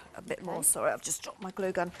up a bit more. Sorry, I've just dropped my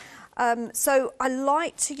glue gun. So I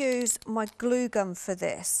like to use my glue gun for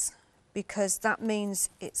this because that means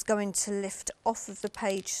it's going to lift off of the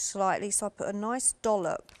page slightly. So I put a nice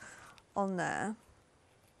dollop on there.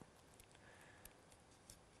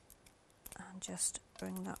 And just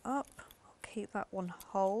bring that up. I'll keep that one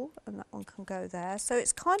whole and that one can go there. So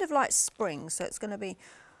it's kind of like spring, so it's going to be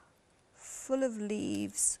full of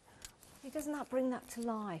leaves. Doesn't that bring that to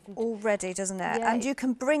life? Already, doesn't it? Yeah, and you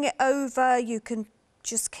can bring it over, you can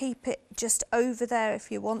just keep it just over there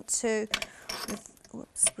if you want to.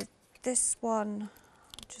 With this one,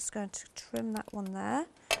 I'm just going to trim that one there.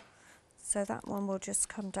 So that one will just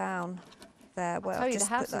come down there. Where I'll tell you, just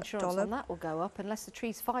the house put that insurance dollop. on that will go up unless the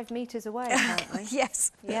tree's 5 metres away, apparently.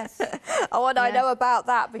 Yes. Yes. Oh, and I know about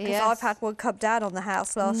that because Yes. I've had one come down on the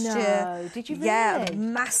house last year. No, did you really? Yeah, a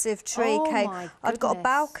massive tree came. My I'd got a goodness.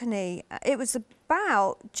 balcony. It was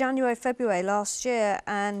about January, February last year,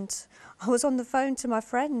 and I was on the phone to my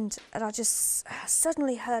friend and I just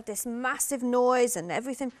suddenly heard this massive noise and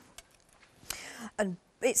everything. And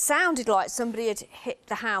it sounded like somebody had hit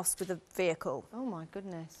the house with a vehicle. Oh my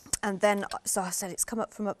goodness. And then, so I said, it's come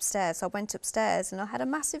up from upstairs. So I went upstairs and I had a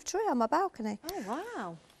massive tree on my balcony. Oh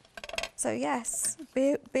wow. So yes,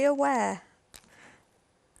 be aware.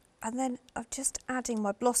 And then I'm just adding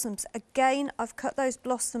my blossoms. Again, I've cut those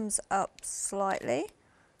blossoms up slightly.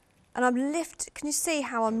 And can you see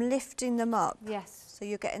how I'm lifting them up? Yes. So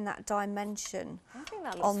you're getting that dimension I think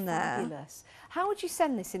that looks on there. fabulous. How would you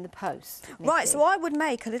send this in the post, Nikki? Right, so I would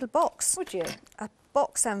make a little box. Would you? A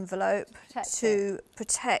box envelope Protect to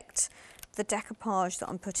protect the decoupage that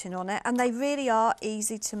I'm putting on it. And they really are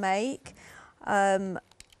easy to make.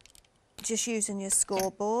 Just using your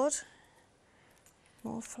scoreboard.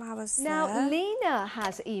 More flowers Now, there. Lena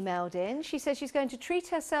has emailed in. She says she's going to treat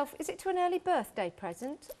herself. Is it to an early birthday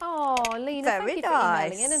present? Oh, Lena, Very thank you for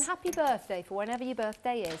emailing in, nice. and happy birthday for whenever your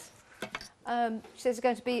birthday is. She says it's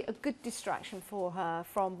going to be a good distraction for her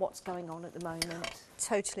from what's going on at the moment.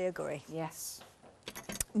 Totally agree. Yes.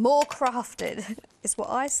 More crafted is what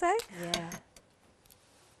I say. Yeah.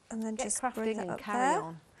 And then Get just bring crafting it and up carry there.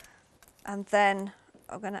 on. And then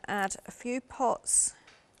I'm going to add a few pots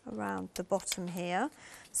around the bottom here.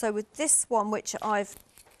 So with this one, which I've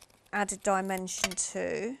added dimension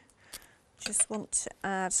to, just want to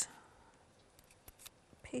add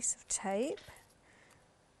a piece of tape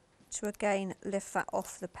to again lift that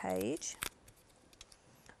off the page.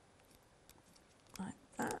 Like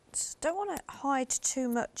that. Don't want to hide too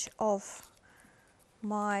much of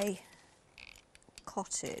my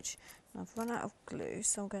cottage. I've run out of glue,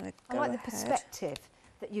 so I'm going to go I like ahead. the perspective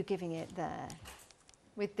that you're giving it there,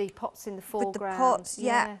 with the pots in the foreground. With the pots,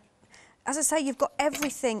 yeah. As I say, you've got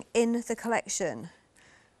everything in the collection.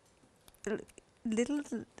 Little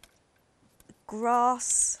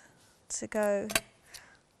grass to go.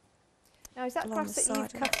 Now, is that along grass the that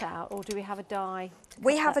you've side of cut out, or do we have a die?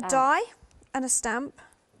 We have a out? die and a stamp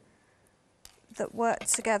that work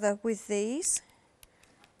together with these.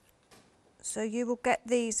 So you will get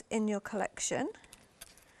these in your collection.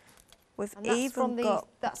 We've And that's even from got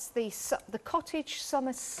that's the cottage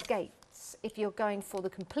summer skates. If you're going for the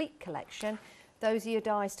complete collection, those are your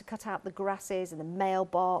dies to cut out the grasses and the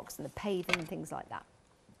mailbox and the paving and things like that.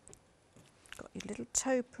 got your little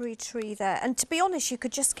topiary tree there. And to be honest, you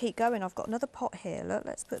could just keep going. I've got another pot here. Look,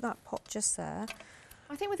 let's put that pot just there.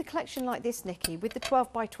 I think with a collection like this, Nikki, with the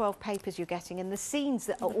 12 by 12 papers you're getting and the scenes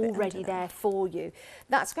that are already there for you,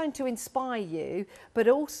 that's going to inspire you, but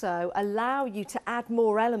also allow you to add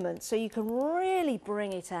more elements so you can really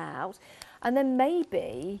bring it out. And then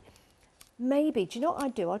maybe, do you know what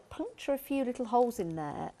I'd do? I'd puncture a few little holes in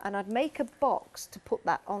there and I'd make a box to put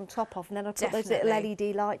that on top of, and then I'd put those little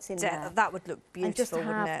LED lights in there. That would look beautiful, and just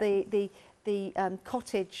have wouldn't the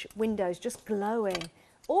cottage windows just glowing.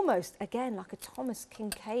 Almost, again, like a Thomas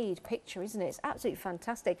Kincaid picture, isn't it? It's absolutely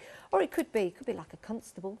fantastic. Or it could be like a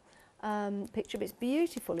Constable picture, but it's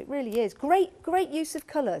beautiful. It really is. Great use of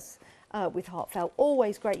colours with Heartfelt.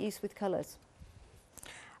 Always great use with colours.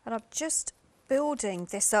 And I'm just building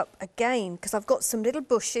this up again because I've got some little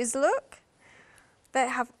bushes, look. They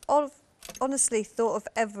have honestly thought of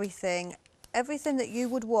everything that you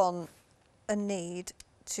would want and need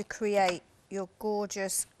to create your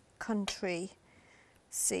gorgeous country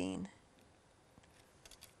scene.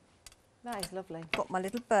 That is lovely. Got my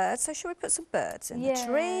little birds, so shall we put some birds in the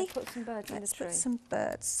tree? Put some birds in the tree. Let's put some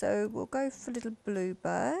birds. So we'll go for little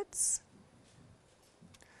bluebirds.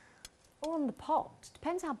 Or on the pot.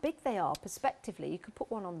 Depends how big they are. Perspectively, you could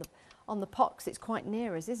put one on the pot because it's quite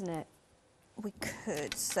near us, isn't it? We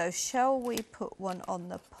could. So shall we put one on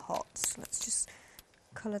the pot? Let's just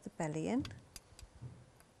colour the belly in.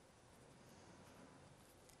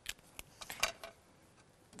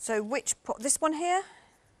 So which pot, this one here?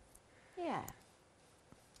 Yeah.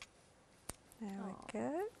 There we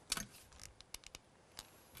go.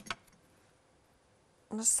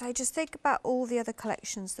 And I say, just think about all the other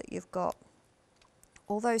collections that you've got.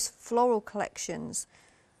 All those floral collections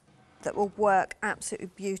that will work absolutely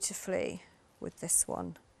beautifully with this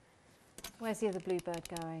one. Where's the other bluebird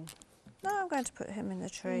going? No, I'm going to put him in the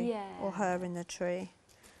tree. Yeah. Or her in the tree.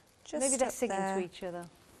 Just Maybe they're up singing there. to each other.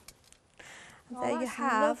 And Oh, there you that's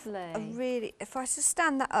have lovely. a really, if I just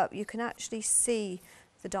stand that up, you can actually see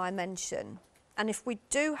the dimension. And if we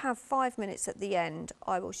do have 5 minutes at the end,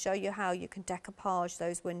 I will show you how you can decoupage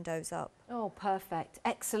those windows up. Oh, perfect.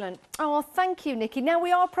 Excellent. Oh, thank you, Nikki. Now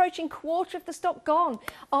we are approaching quarter of the stock gone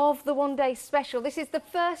of the one-day special. This is the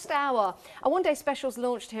first hour. A one-day special's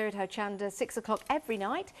launched here at Hochanda, 6 o'clock every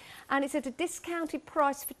night, and it's at a discounted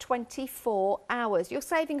price for 24 hours. You're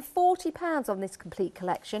saving £40 on this complete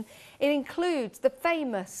collection. It includes the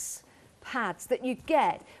famous pads that you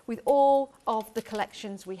get with all of the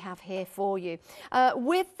collections we have here for you.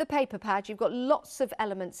 With the paper pad, you've got lots of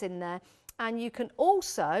elements in there, and you can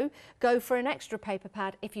also go for an extra paper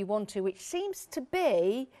pad if you want to, which seems to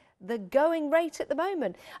be the going rate at the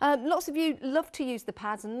moment. Lots of you love to use the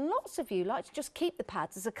pads, and lots of you like to just keep the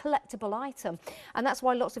pads as a collectible item, and that's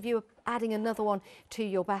why lots of you are adding another one to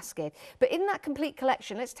your basket. But in that complete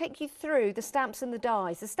collection, let's take you through the stamps and the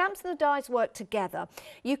dies. The stamps and the dies work together.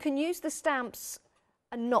 You can use the stamps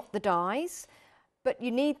and not the dies, but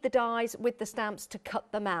you need the dies with the stamps to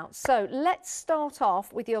cut them out. So let's start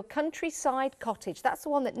off with your Countryside Cottage. That's the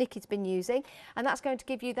one that Nikki's been using, and that's going to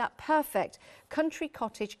give you that perfect country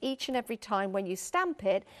cottage each and every time when you stamp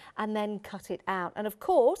it and then cut it out. And of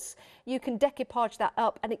course, you can decoupage that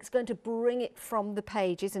up, and it's going to bring it from the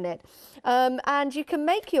page, isn't it? And you can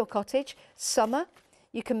make your cottage summer,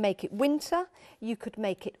 you can make it winter, you could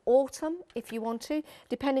make it autumn if you want to,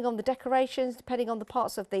 depending on the decorations, depending on the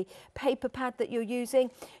parts of the paper pad that you're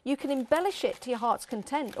using. You can embellish it to your heart's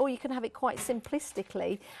content, or you can have it quite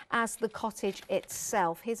simplistically as the cottage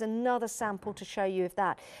itself. Here's another sample to show you of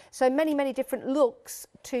that. So many, many different looks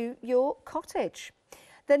to your cottage.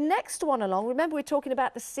 The next one along, remember we're talking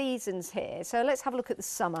about the seasons here, so let's have a look at the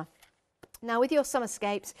summer. Now with your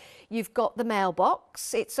summerscapes, you've got the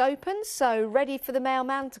mailbox. It's open, so ready for the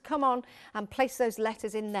mailman to come on and place those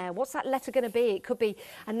letters in there. What's that letter going to be? It could be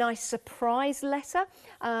a nice surprise letter.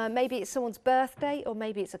 Maybe it's someone's birthday, or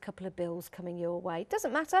maybe it's a couple of bills coming your way. It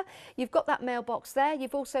doesn't matter. You've got that mailbox there.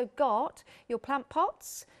 You've also got your plant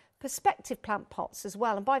pots, perspective plant pots as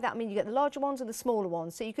well, and by that I mean you get the larger ones and the smaller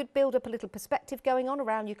ones, so you could build up a little perspective going on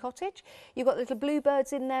around your cottage. You've got little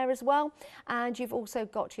bluebirds in there as well, and you've also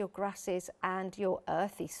got your grasses and your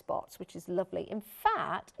earthy spots, which is lovely. In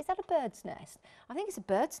fact, is that a bird's nest? I think it's a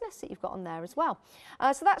bird's nest that you've got on there as well.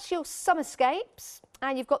 So that's your summerscapes,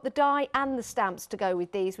 and you've got the die and the stamps to go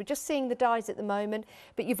with these. We're just seeing the dies at the moment,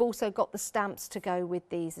 but you've also got the stamps to go with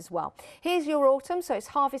these as well. Here's your autumn, so it's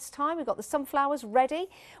harvest time. We've got the sunflowers ready.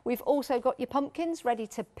 We've also got your pumpkins ready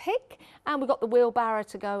to pick, and we've got the wheelbarrow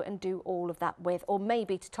to go and do all of that with, or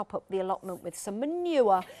maybe to top up the allotment with some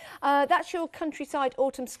manure. That's your Countryside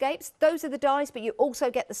Autumnscapes. Those are the dies, but you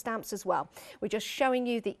also get the stamps as well. We're just showing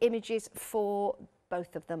you the images for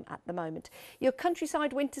both of them at the moment. Your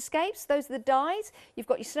Countryside Winterscapes, those are the dies. You've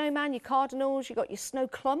got your snowman, your cardinals, you've got your snow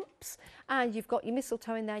clumps, and you've got your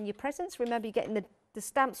mistletoe in there and your presents. Remember, you're getting the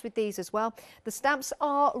stamps with these as well. The stamps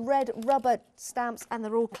are red rubber stamps, and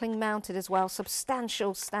they're all cling mounted as well,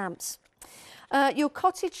 substantial stamps. Your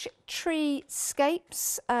cottage tree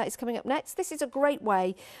scapes is coming up next. This is a great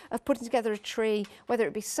way of putting together a tree, whether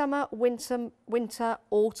it be summer, winter,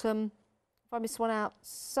 autumn. If I miss one out,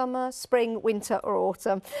 summer, spring, winter or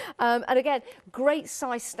autumn. And again, great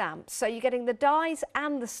size stamps. So you're getting the dies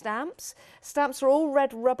and the stamps. Stamps are all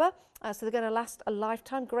red rubber, so they're going to last a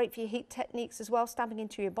lifetime. Great for your heat techniques as well, stamping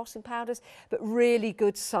into your embossing powders, but really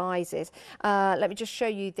good sizes. Let me just show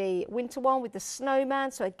you the winter one with the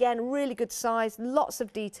snowman. So again, really good size, lots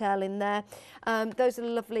of detail in there. Those are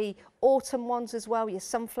lovely autumn ones as well, your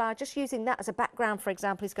sunflower. Just using that as a background, for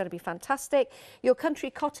example, is going to be fantastic. Your country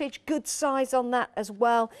cottage, good size on that as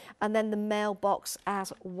well, and then the mailbox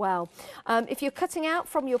as well. If you're cutting out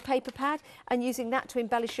from your paper pad and using that to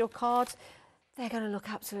embellish your cards, they're going to look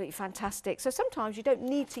absolutely fantastic. So sometimes you don't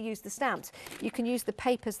need to use the stamps. You can use the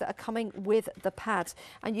papers that are coming with the pads,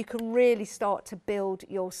 and you can really start to build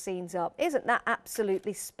your scenes up. Isn't that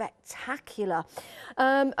absolutely spectacular?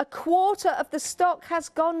 A quarter of the stock has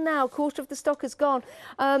gone now. A quarter of the stock has gone.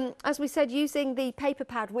 As we said, using the paper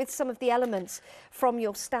pad with some of the elements from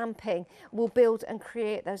your stamping will build and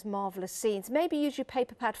create those marvellous scenes. Maybe use your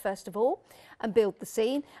paper pad first of all and build the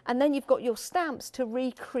scene, and then you've got your stamps to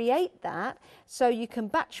recreate that, so you can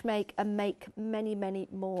batch make and make many, many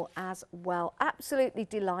more as well. Absolutely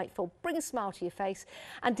delightful. Bring a smile to your face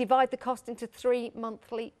and divide the cost into 3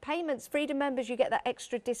 monthly payments. Freedom members, you get that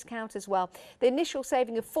extra discount as well. The initial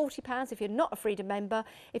saving of £40 if you're not a Freedom member.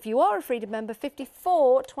 If you are a Freedom member,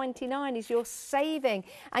 $54.29 is your saving,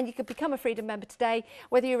 and you can become a Freedom member today,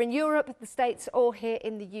 whether you're in Europe, the States or here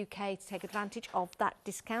in the UK, to take advantage of that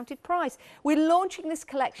discounted price. We're launching this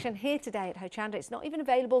collection here today at Hochanda. It's not even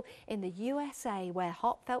available in the USA, where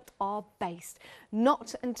Heartfelt are based.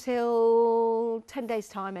 Not until 10 days'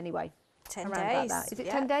 time anyway. 10 days. Is it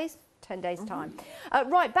 10 days? 10 days' time.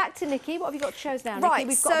 Right, back to Nikki. What have you got to show us now, Nikki? Right,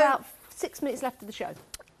 We've got about 6 minutes left of the show.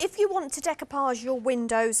 If you want to decoupage your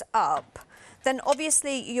windows up, then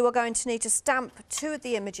obviously you are going to need to stamp 2 of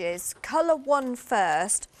the images, colour one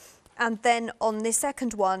first, and then on the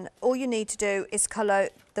second one, all you need to do is colour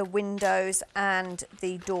the windows and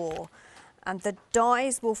the door. And the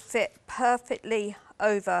dies will fit perfectly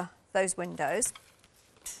over those windows.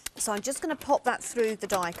 So I'm just going to pop that through the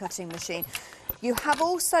die cutting machine. You have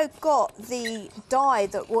also got the die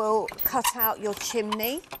that will cut out your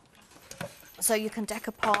chimney. So you can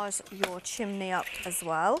decoupage your chimney up as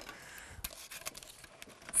well.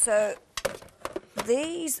 So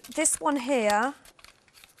this one here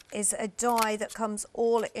is a die that comes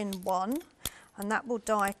all in one, and that will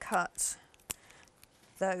die cut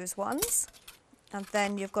those ones. And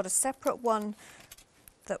then you've got a separate one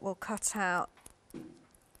that will cut out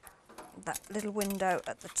that little window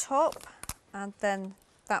at the top, and then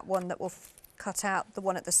that one that will cut out the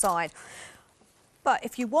one at the side. But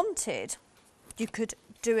if you wanted, you could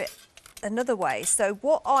do it another way. So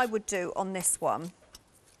what I would do on this one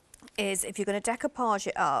is, if you're going to decoupage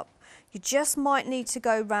it up, you just might need to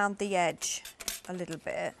go round the edge a little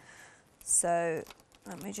bit. So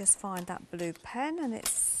let me just find that blue pen, and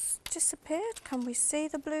it's disappeared. Can we see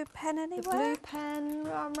the blue pen anywhere? The blue pen,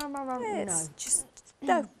 no. Just,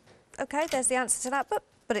 no. Okay, there's the answer to that,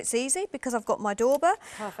 but it's easy because I've got my dauber.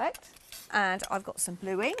 Perfect. And I've got some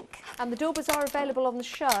blue ink. And the daubers are available on the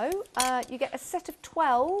show. You get a set of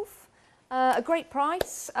 12, a great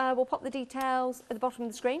price. We'll pop the details at the bottom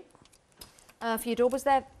of the screen. For your daubers,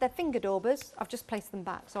 they're finger daubers. I've just placed them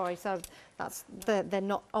back, sorry, so they're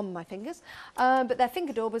not on my fingers. But they're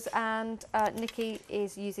finger daubers, and Nikki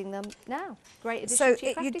is using them now. Great addition to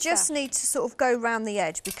your crafty you just stash. need to sort of go round the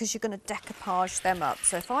edge because you're going to decoupage them up.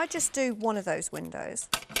 So if I just do one of those windows,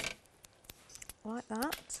 like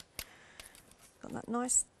that, got that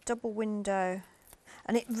nice double window,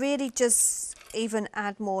 and it really just even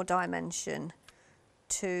add more dimension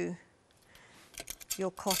to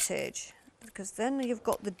your cottage. Because then you've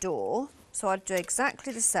got the door, so I'd do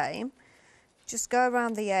exactly the same. Just go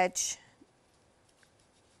around the edge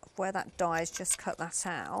of where that die is, just cut that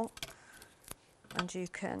out, and you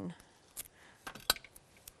can.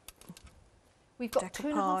 We've got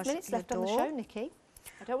 2.5 minutes left on the show, Nikki.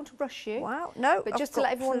 I don't want to rush you. Wow, no, but just I've to let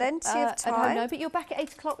got everyone plenty of time. at home know, but you're back at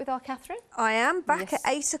 8 o'clock with our Catherine. I am back at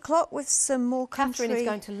 8 o'clock with some more country. Catherine is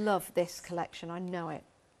going to love this collection. I know it.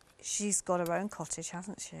 She's got her own cottage,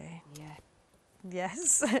 hasn't she? Yeah.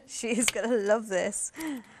 Yes, she is going to love this.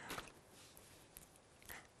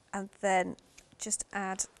 And then just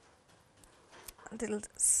add a little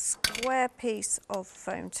square piece of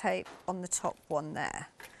foam tape on the top one there.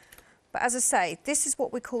 But as I say, this is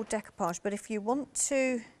what we call decoupage, but if you want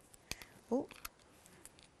to do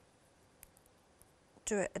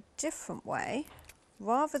it a different way,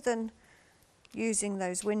 rather than using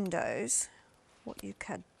those windows, what you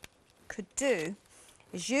could do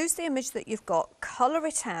is use the image that you've got, colour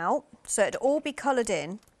it out, so it'd all be coloured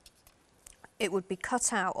in. It would be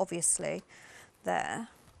cut out, obviously, there.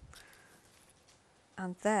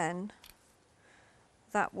 And then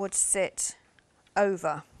that would sit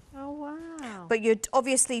over. Oh, wow. But you'd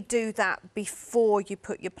obviously do that before you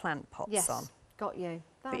put your plant pots on. Yes, got you.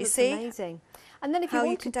 That But looks you see amazing. And then if how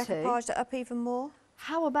you you can wanted to, decoupage that up even more?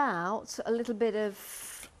 how about a little bit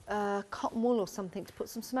of cotton wool or something to put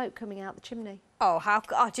some smoke coming out the chimney. Oh,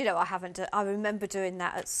 do you know, I remember doing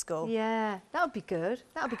that at school. Yeah, that would be good.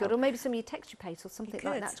 That would be good. Or maybe some of your texture paste or something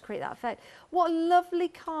like Good. that to create that effect. What a lovely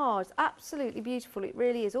card. Absolutely beautiful. It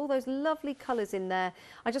really is. All those lovely colours in there.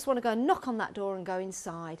 I just want to go and knock on that door and go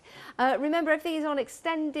inside. Remember, everything is on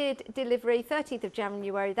extended delivery, 13th of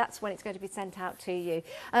January. That's when it's going to be sent out to you.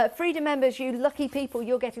 Freedom members, you lucky people,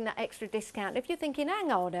 you're getting that extra discount. If you're thinking,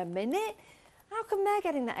 hang on a minute, how come they're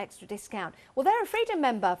getting that extra discount? Well, they're a Freedom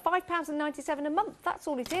member, £5.97 a month. That's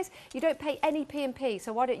all it is. You don't pay any P&P,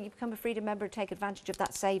 so why don't you become a Freedom member and take advantage of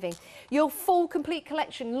that saving? Your full complete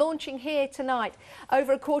collection launching here tonight.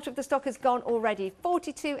 Over a quarter of the stock has gone already.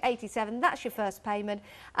 $42.87. That's your first payment,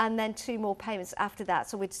 and then 2 more payments after that.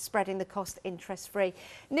 So we're spreading the cost interest-free.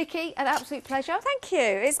 Nikki, an absolute pleasure. Thank you.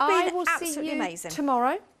 It's been absolutely amazing.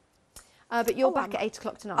 Tomorrow. But you're back at 8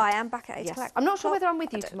 o'clock tonight. I am back at 8 o'clock. I'm not sure whether I'm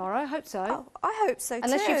with you tomorrow. I hope so. Oh, I hope so too.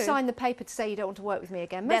 Unless you've signed the paper to say you don't want to work with me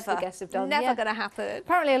again. Most of the guests have done. Never going to happen.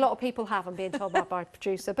 Apparently a lot of people have, I'm being told by my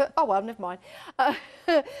producer. But, oh well, never mind.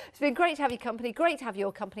 It's been great to have your company. Great to have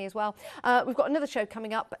your company as well. We've got another show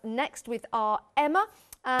coming up next with our Emma.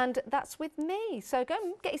 And that's with me. So go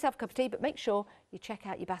and get yourself a cup of tea, but make sure you check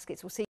out your baskets. We'll see you.